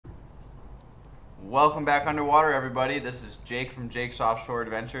Welcome back underwater, everybody. This is Jake from Jake's Offshore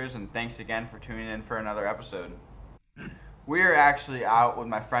Adventures, and thanks again for tuning in for another episode. We are actually out with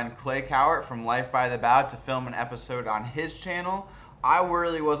my friend Clay Cowart from Life by the Bow to film an episode on his channel. I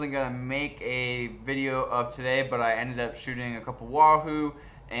really wasn't going to make a video of today, but I ended up shooting a couple wahoo,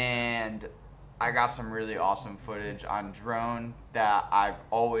 and I got some really awesome footage on drone that I've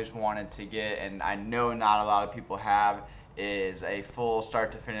always wanted to get, and I know not a lot of people have, is a full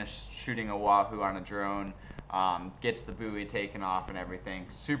start to finish shooting a wahoo on a drone. Gets the buoy taken off and everything.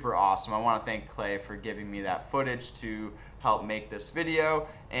 Super awesome. I want to thank Clay for giving me that footage to help make this video,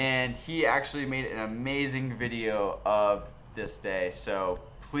 and he actually made an amazing video of this day, so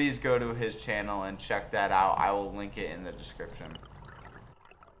please go to his channel and check that out. I will link it in the description.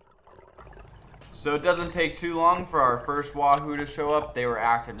 So it doesn't take too long for our first wahoo to show up. They were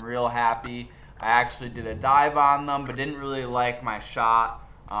acting real happy. I actually did a dive on them, but didn't really like my shot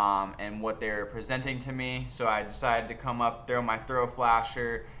and what they were presenting to me. So I decided to come up, throw my throw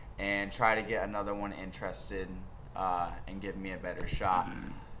flasher, and try to get another one interested and give me a better shot.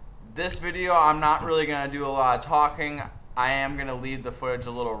 This video, I'm not really gonna do a lot of talking. I am gonna leave the footage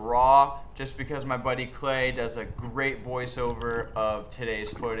a little raw, just because my buddy Clay does a great voiceover of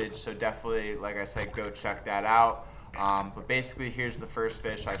today's footage. So definitely, like I said, go check that out. But basically, here's the first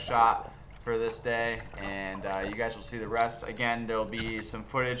fish I shot for this day, and you guys will see the rest. Again, there'll be some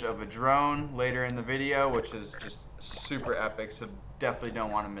footage of a drone later in the video, which is just super epic, so definitely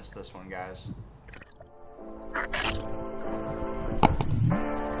don't want to miss this one, guys.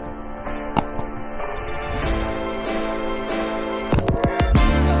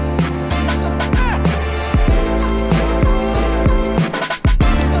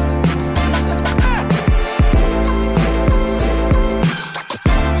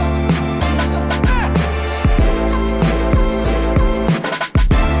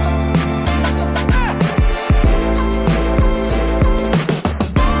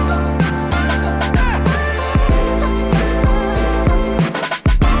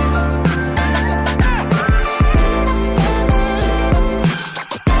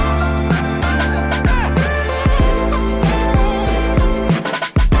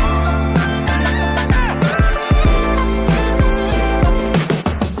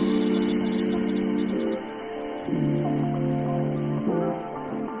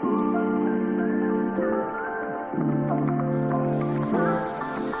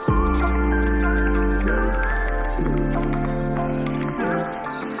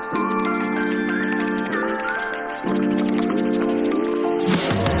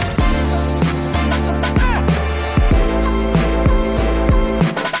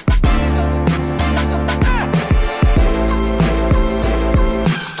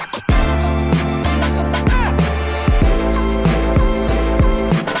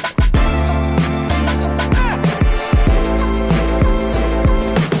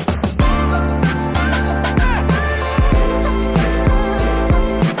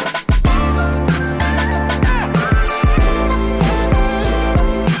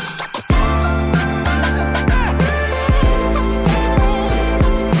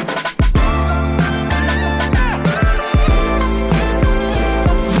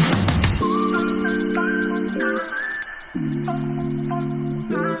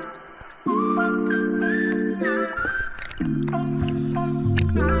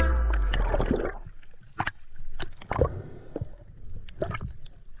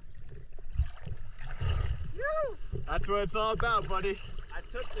 That's what it's all about, buddy. I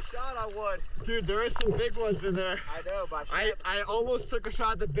took the shot I would. Dude, there is some big ones in there. I know, but I almost took a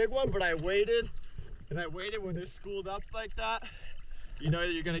shot at the big one, but I waited. And I waited when they're schooled up like that. You know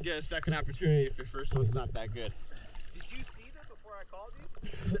you're going to get a second opportunity if your first one's not that good. Did you see them before I called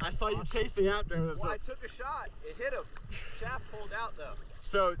you? I saw you chasing out there. Well, I took a shot. It hit him. Shaft pulled out, though.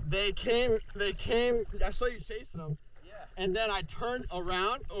 So they came, I saw you chasing them. Yeah. And then I turned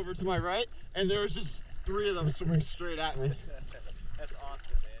around over to my right, and there was just 3 of them swimming straight at me. That's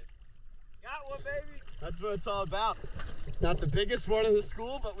awesome, man. Got one, baby. That's what it's all about. Not the biggest one in the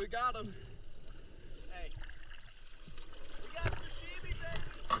school, but we got him. Hey. We got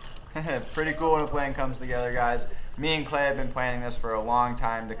sashimi, baby. Pretty cool when a plan comes together, guys. Me and Clay have been planning this for a long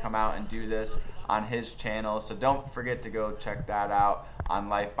time to come out and do this on his channel, so don't forget to go check that out on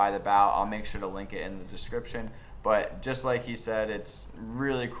Life by the Bow. I'll make sure to link it in the description. But just like he said, it's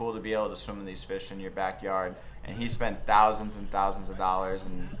really cool to be able to swim with these fish in your backyard. And he spent thousands and thousands of dollars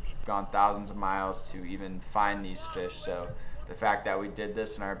and gone thousands of miles to even find these fish. So the fact that we did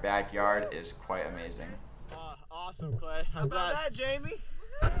this in our backyard is quite amazing. Awesome, Clay. How about that, Jamie?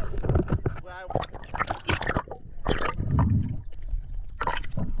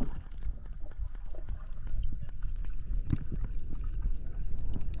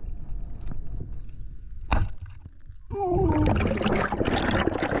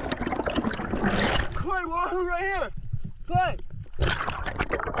 right here. Clay.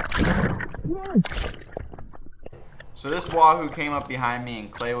 So this wahoo came up behind me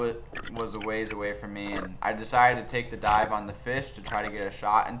and Clay was a ways away from me, and I decided to take the dive on the fish to try to get a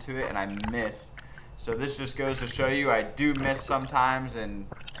shot into it, and I missed. So this just goes to show you I do miss sometimes, and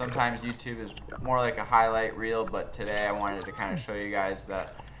sometimes YouTube is more like a highlight reel, but today I wanted to kind of show you guys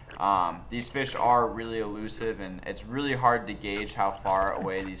that these fish are really elusive, and it's really hard to gauge how far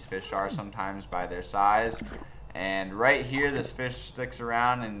away these fish are sometimes by their size. And right here this fish sticks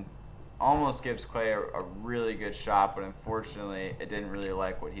around and almost gives Clay a really good shot, but unfortunately it didn't really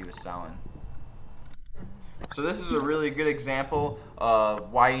like what he was selling. So this is a really good example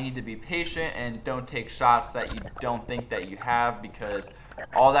of why you need to be patient and don't take shots that you don't think that you have, because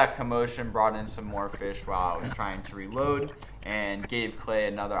all that commotion brought in some more fish while I was trying to reload and gave Clay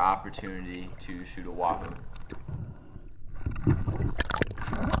another opportunity to shoot a wahoo.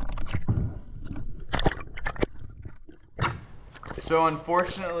 So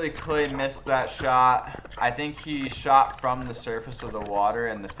unfortunately Clay missed that shot. I think he shot from the surface of the water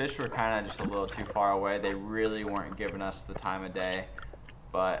and the fish were kind of just a little too far away. They really weren't giving us the time of day.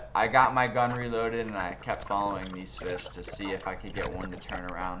 But I got my gun reloaded and I kept following these fish to see if I could get one to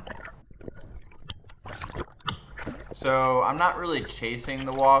turn around. So I'm not really chasing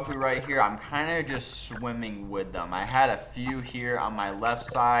the wahoo right here. I'm kind of just swimming with them. I had a few here on my left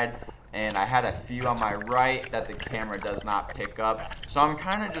side and I had a few on my right that the camera does not pick up. So I'm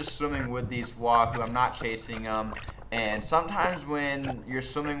kind of just swimming with these wahoo. I'm not chasing them. And sometimes when you're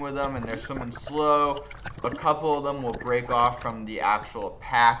swimming with them and they're swimming slow, a couple of them will break off from the actual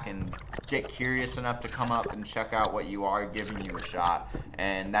pack and get curious enough to come up and check out what you are giving you a shot.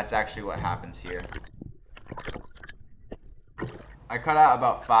 And that's actually what happens here. I cut out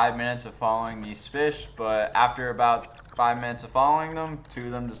about 5 minutes of following these fish, but after about 5 minutes of following them, two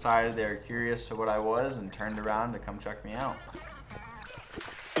of them decided they were curious to what I was and turned around to come check me out.